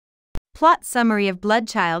Plot summary of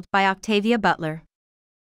Bloodchild by Octavia Butler.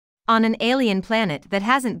 On an alien planet that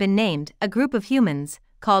hasn't been named, a group of humans,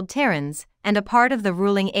 called Terrans, and a part of the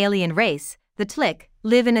ruling alien race, the Tlick,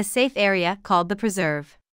 live in a safe area called the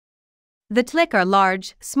Preserve. The Tlick are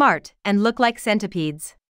large, smart, and look like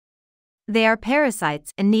centipedes. They are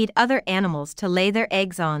parasites and need other animals to lay their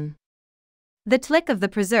eggs on. The Tlick of the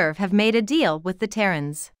Preserve have made a deal with the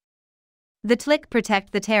Terrans. The Tlick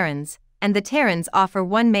protect the Terrans, and the Terrans offer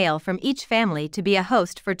one male from each family to be a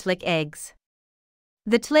host for Tlick eggs.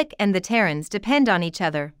 The Tlick and the Terrans depend on each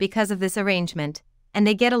other because of this arrangement, and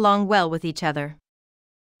they get along well with each other.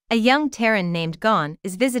 A young Terran named Gon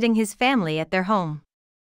is visiting his family at their home.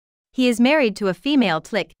 He is married to a female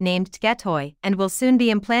Tlick named Tkatoy and will soon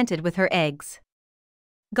be implanted with her eggs.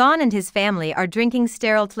 Gon and his family are drinking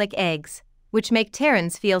sterile Tlick eggs, which make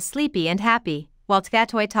Terrans feel sleepy and happy, while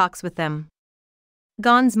Tkatoy talks with them.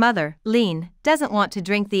 Gon's mother, Lean, doesn't want to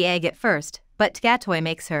drink the egg at first, but Tkatoy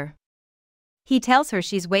makes her. He tells her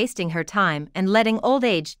she's wasting her time and letting old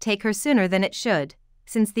age take her sooner than it should,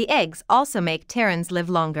 since the eggs also make Terrans live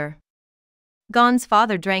longer. Gon's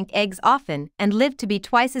father drank eggs often and lived to be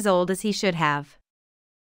twice as old as he should have.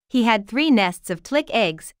 He had 3 nests of Tlick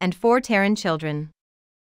eggs and 4 Terran children.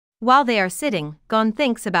 While they are sitting, Gon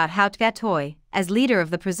thinks about how Tkatoy, as leader of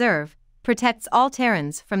the Preserve, protects all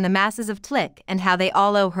Terrans from the masses of Tlick and how they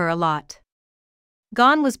all owe her a lot.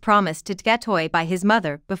 Gon was promised to Tkatoy by his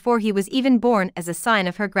mother before he was even born as a sign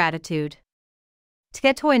of her gratitude.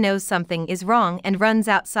 Tkatoy knows something is wrong and runs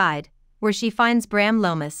outside, where she finds Bram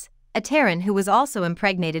Lomas, a Terran who was also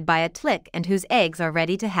impregnated by a Tlick and whose eggs are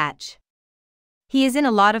ready to hatch. He is in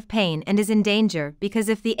a lot of pain and is in danger because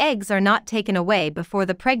if the eggs are not taken away before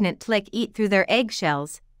the pregnant Tlick eat through their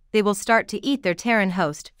eggshells, they will start to eat their Terran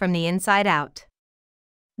host from the inside out.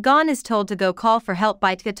 Gon is told to go call for help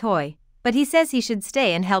by Tkatoy, but he says he should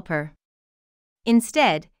stay and help her.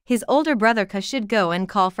 Instead, his older brother Ka should go and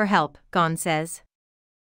call for help, Gon says.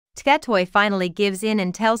 Tkatoy finally gives in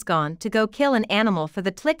and tells Gon to go kill an animal for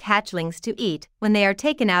the Tlick hatchlings to eat when they are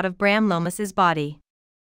taken out of Bram Lomas's body.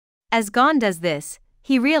 As Gon does this,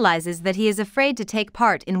 he realizes that he is afraid to take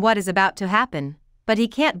part in what is about to happen, but he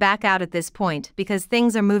can't back out at this point because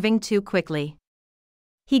things are moving too quickly.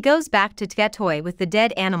 He goes back to Tkatoy with the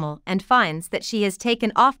dead animal and finds that she has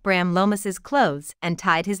taken off Bram Lomas's clothes and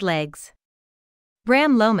tied his legs.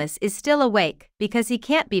 Bram Lomas is still awake because he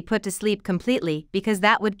can't be put to sleep completely because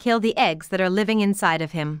that would kill the eggs that are living inside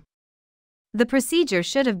of him. The procedure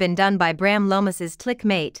should have been done by Bram Lomas's Tlick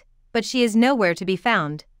mate, but she is nowhere to be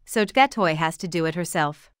found, so Tkatoy has to do it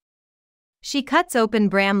herself. She cuts open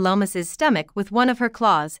Bram Lomas's stomach with one of her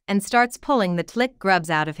claws and starts pulling the Tlick grubs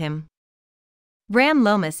out of him. Bram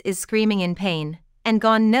Lomas is screaming in pain, and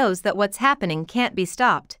Gon knows that what's happening can't be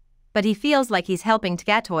stopped, but he feels like he's helping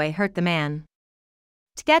Tkatoy hurt the man.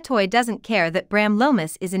 Tkatoy doesn't care that Bram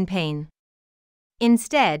Lomas is in pain.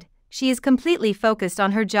 Instead, she is completely focused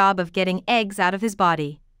on her job of getting eggs out of his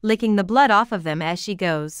body, licking the blood off of them as she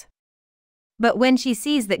goes. But when she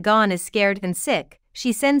sees that Gon is scared and sick,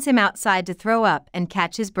 she sends him outside to throw up and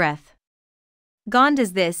catch his breath. Gon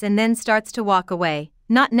does this and then starts to walk away,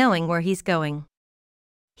 not knowing where he's going.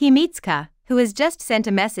 He meets Ka, who has just sent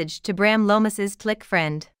a message to Bram Lomas's Tlick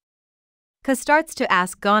friend. Ka starts to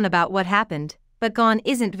ask Gon about what happened, but Gon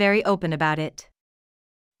isn't very open about it.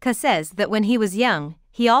 Ka says that when he was young,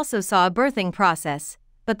 he also saw a birthing process,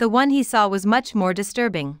 but the one he saw was much more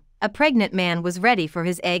disturbing. A pregnant man was ready for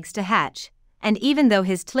his eggs to hatch, and even though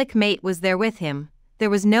his Tlick mate was there with him, there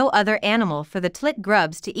was no other animal for the Tlick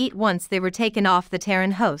grubs to eat once they were taken off the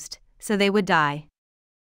Terran host, so they would die.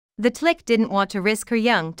 The Tlick didn't want to risk her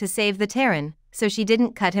young to save the Terran, so she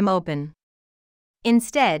didn't cut him open.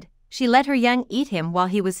 Instead, she let her young eat him while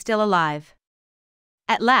he was still alive.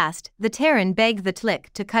 At last, the Terran begged the Tlick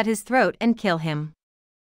to cut his throat and kill him.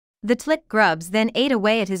 The Tlick grubs then ate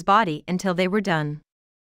away at his body until they were done.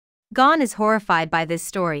 Gon is horrified by this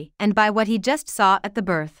story and by what he just saw at the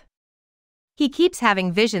birth. He keeps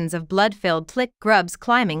having visions of blood-filled Tlick grubs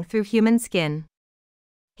climbing through human skin.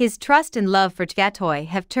 His trust and love for Tkatoy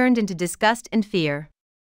have turned into disgust and fear.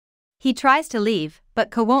 He tries to leave,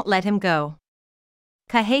 but Ka won't let him go.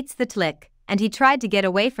 Ka hates the Tlick, and he tried to get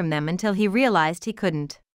away from them until he realized he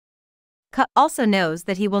couldn't. Ka also knows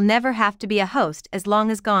that he will never have to be a host as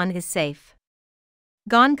long as Gon is safe.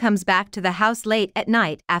 Gon comes back to the house late at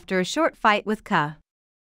night after a short fight with Ka.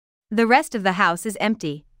 The rest of the house is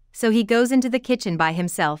empty, so he goes into the kitchen by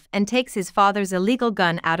himself and takes his father's illegal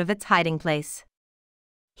gun out of its hiding place.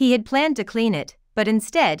 He had planned to clean it, but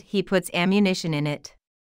instead he puts ammunition in it.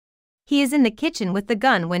 He is in the kitchen with the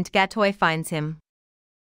gun when Tkatoy finds him.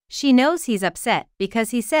 She knows he's upset because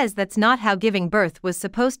he says that's not how giving birth was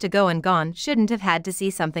supposed to go and Gon shouldn't have had to see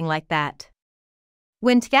something like that.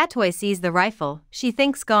 When Tkatoy sees the rifle, she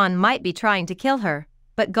thinks Gon might be trying to kill her,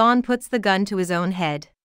 but Gon puts the gun to his own head.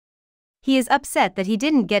 He is upset that he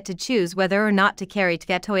didn't get to choose whether or not to carry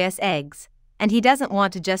Tkatoy's eggs, and he doesn't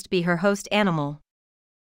want to just be her host animal.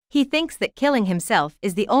 He thinks that killing himself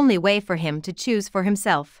is the only way for him to choose for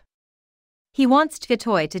himself. He wants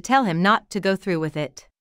Tkatoy to tell him not to go through with it.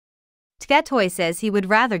 Tkatoy says he would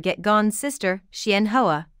rather get Gon's sister,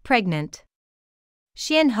 Xianhua, pregnant.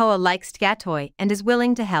 Xianhua likes Tkatoy and is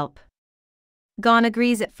willing to help. Gon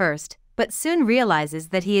agrees at first, but soon realizes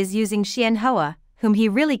that he is using Xianhua, whom he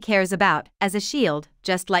really cares about, as a shield,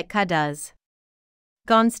 just like Ka does.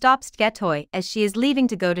 Gon stops Tkatoy as she is leaving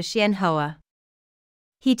to go to Xianhua.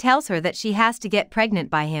 He tells her that she has to get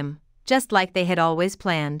pregnant by him, just like they had always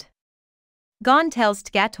planned. Gon tells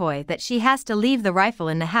Tkatoy that she has to leave the rifle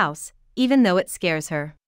in the house, even though it scares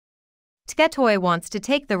her. Tkatoy wants to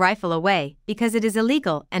take the rifle away because it is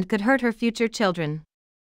illegal and could hurt her future children.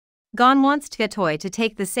 Gon wants Tkatoy to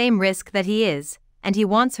take the same risk that he is, and he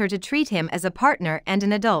wants her to treat him as a partner and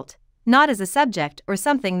an adult, not as a subject or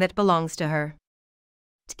something that belongs to her.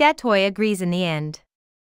 Tkatoy agrees in the end.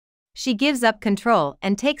 She gives up control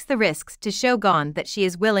and takes the risks to show Gon that she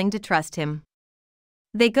is willing to trust him.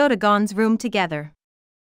 They go to Gon's room together.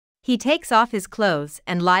 He takes off his clothes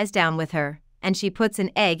and lies down with her, and she puts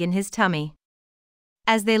an egg in his tummy.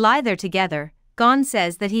 As they lie there together, Gon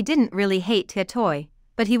says that he didn't really hate Tkatoy,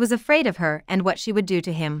 but he was afraid of her and what she would do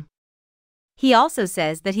to him. He also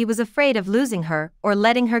says that he was afraid of losing her or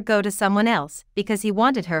letting her go to someone else because he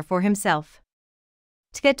wanted her for himself.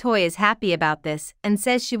 Tkatoy is happy about this and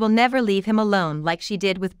says she will never leave him alone like she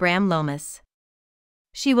did with Bram Lomas.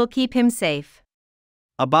 She will keep him safe.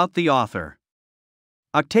 About the author.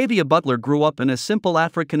 Octavia Butler grew up in a simple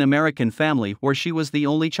African-American family where she was the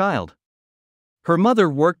only child. Her mother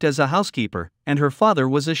worked as a housekeeper, and her father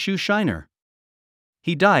was a shoe shiner.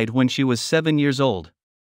 He died when she was 7 years old.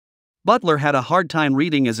 Butler had a hard time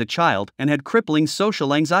reading as a child and had crippling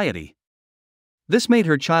social anxiety. This made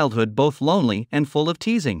her childhood both lonely and full of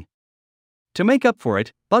teasing. To make up for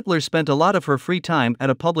it, Butler spent a lot of her free time at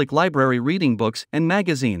a public library reading books and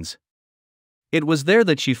magazines. It was there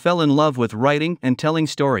that she fell in love with writing and telling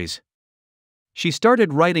stories. She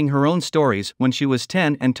started writing her own stories when she was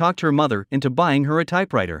 10 and talked her mother into buying her a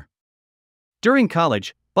typewriter. During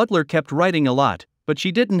college, Butler kept writing a lot, but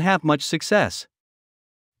she didn't have much success.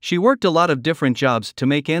 She worked a lot of different jobs to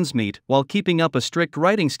make ends meet while keeping up a strict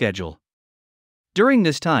writing schedule. During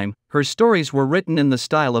this time, her stories were written in the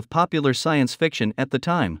style of popular science fiction at the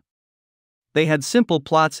time. They had simple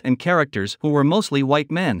plots and characters who were mostly white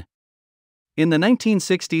men. In the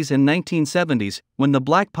 1960s and 1970s, when the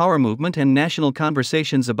Black Power movement and national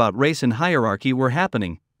conversations about race and hierarchy were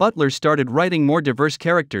happening, Butler started writing more diverse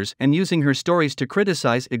characters and using her stories to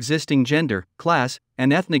criticize existing gender, class,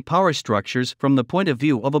 and ethnic power structures from the point of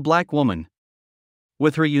view of a black woman.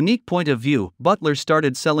 With her unique point of view, Butler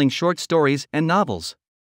started selling short stories and novels.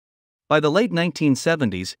 By the late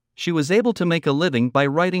 1970s, she was able to make a living by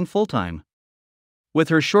writing full-time. With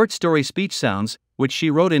her short story Speech Sounds, which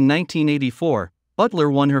she wrote in 1984, Butler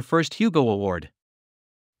won her first Hugo Award.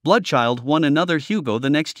 Bloodchild won another Hugo the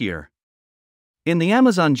next year. In the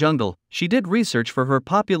Amazon jungle, she did research for her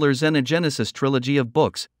popular Xenogenesis trilogy of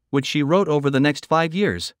books, which she wrote over the next 5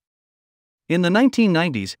 years. In the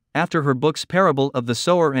 1990s, after her books Parable of the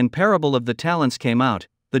Sower and Parable of the Talents came out,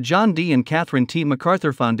 the John D. and Catherine T.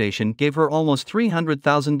 MacArthur Foundation gave her almost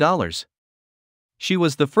 $300,000. She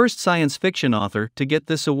was the first science fiction author to get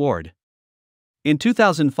this award. In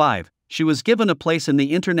 2005, she was given a place in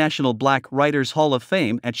the International Black Writers Hall of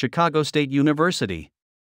Fame at Chicago State University.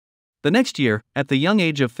 The next year, at the young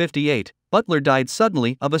age of 58, Butler died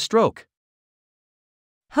suddenly of a stroke.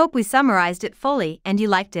 Hope we summarized it fully and you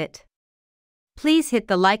liked it. Please hit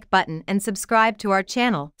the like button and subscribe to our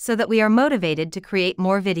channel so that we are motivated to create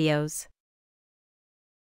more videos.